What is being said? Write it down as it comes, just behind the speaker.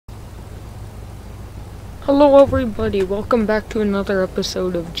Hello everybody, welcome back to another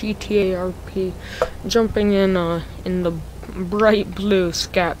episode of GTA RP. Jumping in the bright blue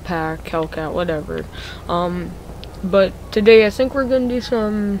Scatpack, Hellcat, whatever. But today I think we're gonna do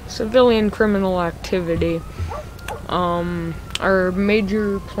some civilian criminal activity. Our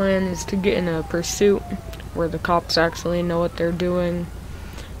major plan is to get in a pursuit where the cops actually know what they're doing.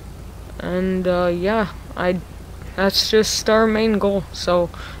 And yeah, that's just our main goal, so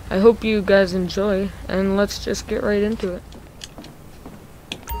I hope you guys enjoy, and let's just get right into it.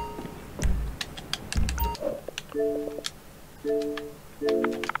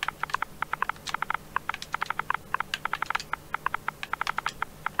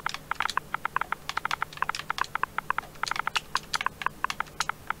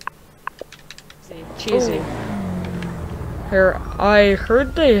 Cheesy. Here, I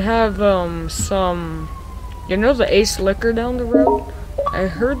heard they have some, you know, the Ace Liquor down the road? I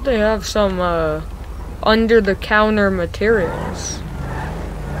heard they have some under-the-counter materials,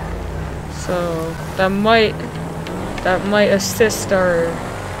 so that might assist our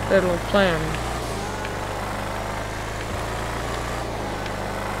little plan.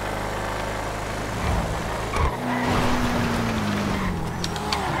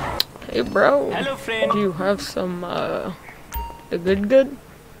 Hey, bro. Hello, friend. Do you have some the good?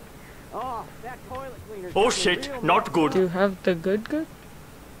 Oh, that toilet cleaner. Oh shit, not good. Do you have the good?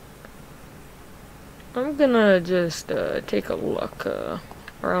 I'm gonna just take a look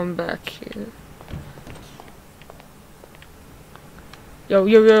around back here.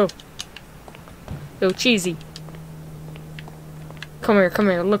 Yo, Cheesy. Come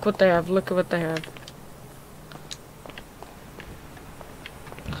here. Look what they have. Look at what they have.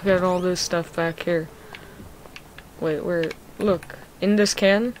 Look at all this stuff back here. Wait, where? Look, in this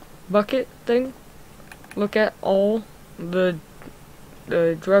bucket thing. Look at all the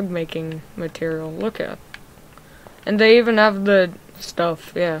drug making material. Look at, and they even have the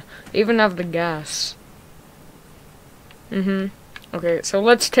stuff. Yeah, they even have the gas. Okay, so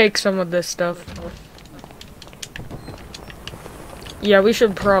let's take some of this stuff. Yeah, we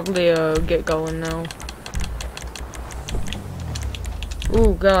should probably get going now.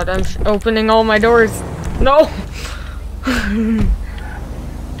 Ooh, God, I'm opening all my doors. No.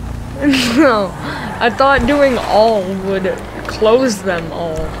 No, I thought doing all would close them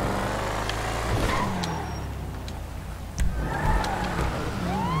all.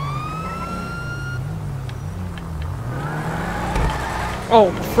 Oh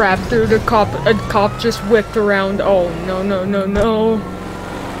crap, dude, a cop just whipped around. Oh, no.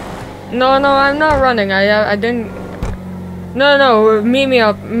 No, I'm not running. I didn't. No, meet me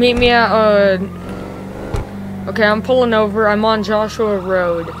at, okay, I'm pulling over. I'm on Joshua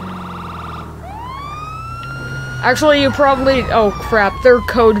Road. Actually, you probably... Oh, crap. They're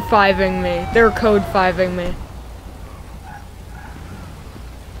code 5-ing me.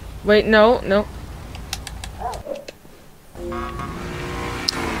 Wait, no.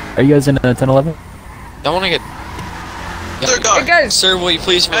 Are you guys in 1011? I want to get... Hey, guys! Sir, will you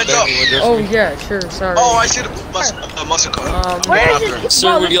please run down the window? Oh, yeah, sure, sorry. Oh, I see the muscle car. Where is it?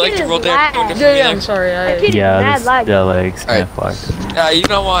 Sir, would you like to roll down the window for me? Yeah, I'm sorry, Yeah, this leg's kinda fucked. You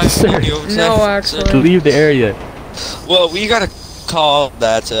know why I'm pulling you over, No, sir? actually. Leave the area. Well, we got a call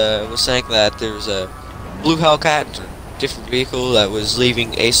that was saying that there was a blue Hellcat, a different vehicle that was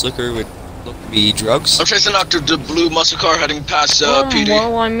leaving Ace Liquor with look to be drugs. I'm chasing after the blue muscle car heading past PD.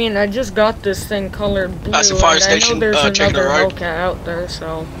 Well, I mean, I just got this thing colored blue, Past the fire and station, I know there's taking another a ride. Hellcat out there,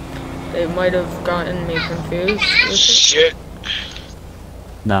 so they might have gotten me confused. Shit.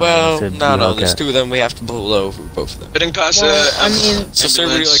 No, Well, I said no, blue there's Hellcat. two of them. We have to pull over both of them. Heading past Well, I mean, So, sir,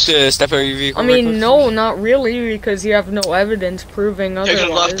 would you like to step out of your vehicle? I mean, no, not really, because you have no evidence proving otherwise.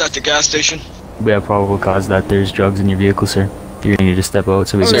 taking left at the gas station. We have probable cause that there's drugs in your vehicle, sir. You're gonna need to step out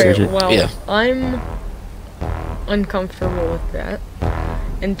so we can search Okay, it. well, Yeah. I'm uncomfortable with that.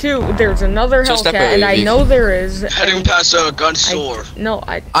 And two, there's another So step Hellcat, out and of I your know there is. Heading past gun store. I know,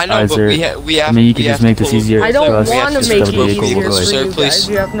 but sir, we have. I mean, you can just make this easier. I don't for us. want to Just make step it out of the easier vehicle, for guys. Sir, you please. guys.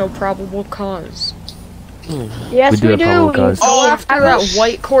 You have no probable cause. Yes, We do we have do. probable cause. Go Oh, after that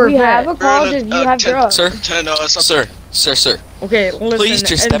white Corvette. We have a cause if you have drugs. Sir, 10, sir. Okay, listen, Please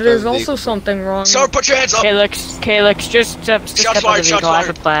just and step out there's of the also vehicle. something wrong. Sir, put your hands up. Calyx, just step out of Shots the fired, vehicle. shots I have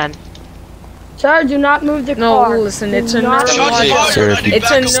a fired. plan. Sir, do not move the No, car. listen, it's Do a not- neurological. Sir, if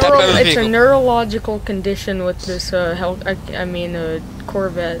you- Step out of the It's a vehicle. neurological condition with this Corvette.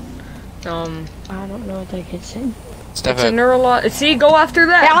 I don't know what they could say. Step It's a out. See, go after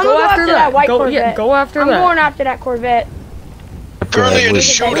that. Yeah, I'm go gonna after that white Go, Corvette. yeah, go after I'm that. going after that Corvette. Currently in a Wait.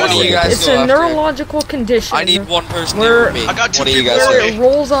 shootout. One of you guys It's go a after. neurological condition. I need one person Where- with me. I got two One of you people guys with go. me. It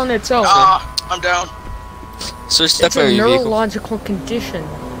rolls on its own. I'm down. Sir, step It's out a of your vehicle. neurological condition.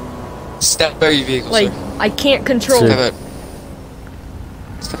 Step out of your vehicle, Like, sir. I can't control Sir. it. Step out.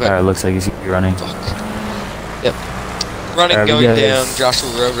 Step out. Alright, looks like he's gonna be running. Fuck. Yep. Running, Alright, we going got down this. Joshua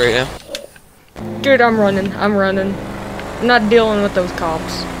Road right now. Dude, I'm running. I'm not dealing with those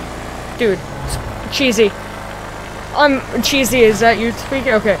cops. Dude, Cheesy. Cheesy, is that you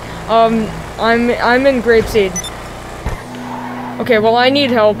speaking? Okay. I'm in Grapeseed. Okay, well, I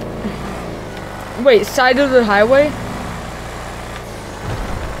need help. Wait, side of the highway?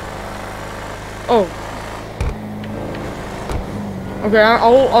 Oh. Okay,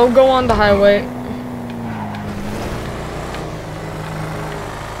 I'll go on the highway.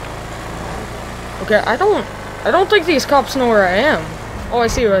 Okay, I don't think these cops know where I am. Oh, I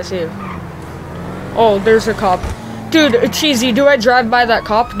see you, I see you. Oh, there's a cop. Dude, Cheesy, do I drive by that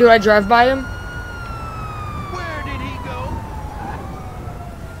cop? Do I drive by him? Where did he go?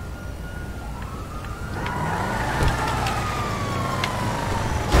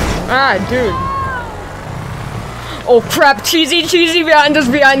 Ah, dude. Oh crap, Cheesy, behind us,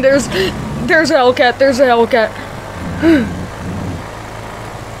 there's a Hellcat,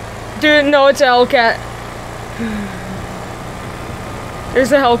 Dude, no, it's a Hellcat.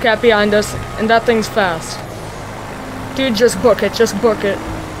 There's a Hellcat behind us, and that thing's fast. Dude, just book it,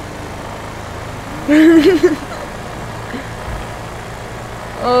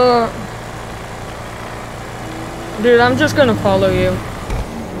 Dude, I'm just gonna follow you.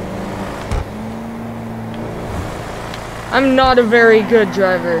 I'm not a very good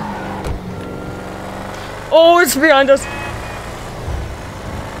driver. Oh, it's behind us.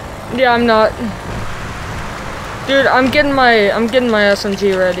 Yeah, I'm not. Dude, I'm getting my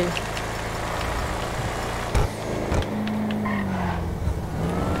SMG ready.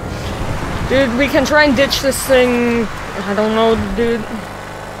 Dude, we can try and ditch this thing. I don't know, dude.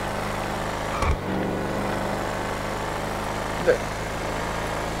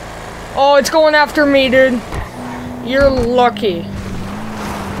 Oh, it's going after me, dude. You're lucky.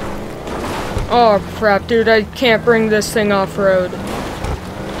 Oh crap, dude, I can't bring this thing off-road.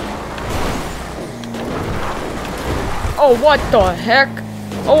 Oh, what the heck?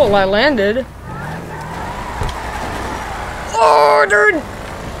 Oh, well, I landed. Oh, dude!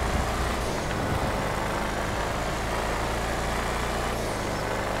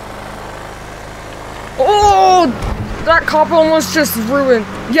 Oh! That cop almost just ruined.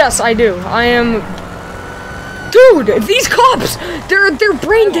 Yes, I do. I am. Dude, these cops! They're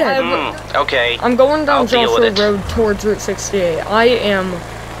brain dead. Okay. I'm going down I'll deal Joshua with it. Road towards Route 68. I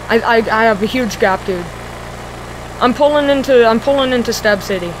have a huge gap, dude. I'm pulling into Stab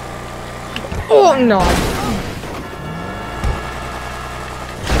City. Oh no.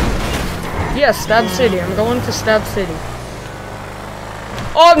 Yes, Stab City. I'm going to Stab City.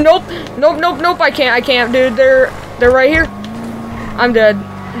 Oh nope, I can't, dude. They're right here. I'm dead.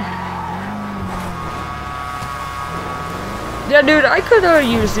 Yeah, dude, I could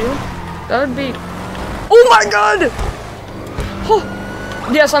use you. That would be. Oh my god! Oh.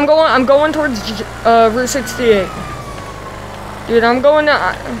 Yes, I'm going towards Route 68. Dude, I'm going to.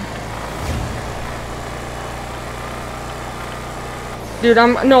 Dude,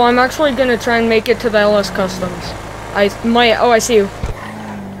 I'm actually gonna try and make it to the LS Customs. I see you.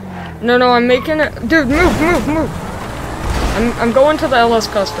 No, I'm making it. Dude, move. I'm going to the LS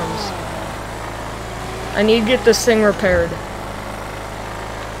Customs. I need to get this thing repaired.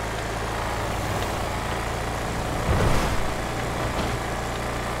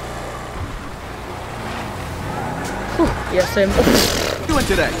 Whew, yes, I'm. Doing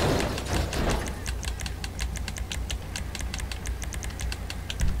today?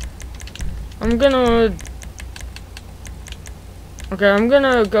 I'm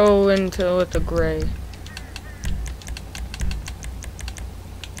gonna go into with the gray.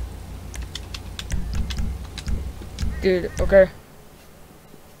 Dude, okay.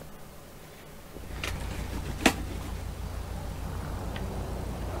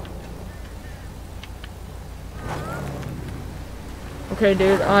 Okay,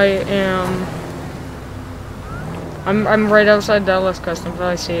 dude, I'm right outside Dallas Customs.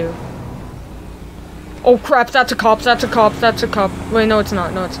 I see you. Oh crap, that's a cop. Wait, no it's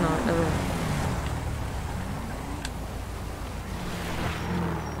not. Never mind.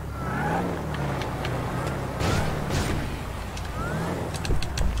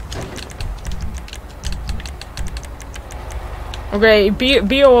 Okay, be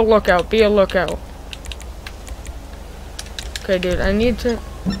a lookout. Okay, dude, I need to.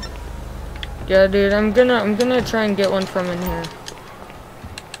 Yeah, dude, I'm gonna try and get one from in here.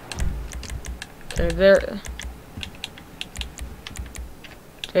 Okay, there.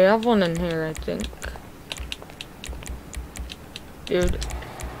 They have one in here, I think. Dude.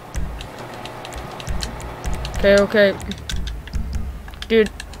 Okay, okay. Dude.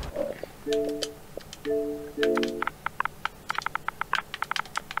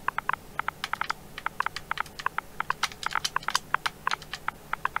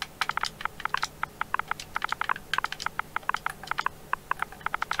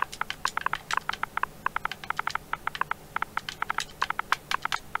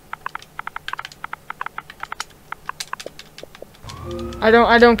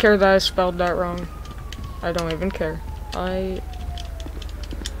 I don't care that I spelled that wrong. I don't even care. Okay.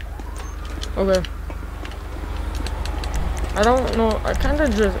 I don't know, I kinda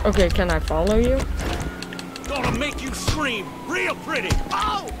just, okay, can I follow you? Gonna make you scream real pretty.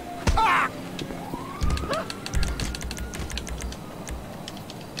 Oh! Ah!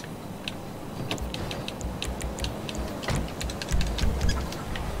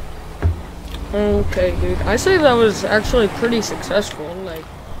 Okay, dude. I say that was actually pretty successful. Like,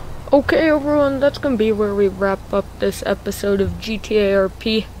 okay, everyone, that's gonna be where we wrap up this episode of GTA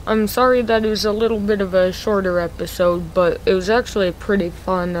RP. I'm sorry that it was a little bit of a shorter episode, but it was actually pretty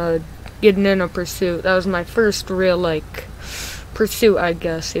fun getting in a pursuit. That was my first real, like, pursuit, I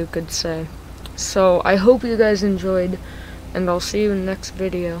guess you could say. So, I hope you guys enjoyed, and I'll see you in the next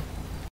video.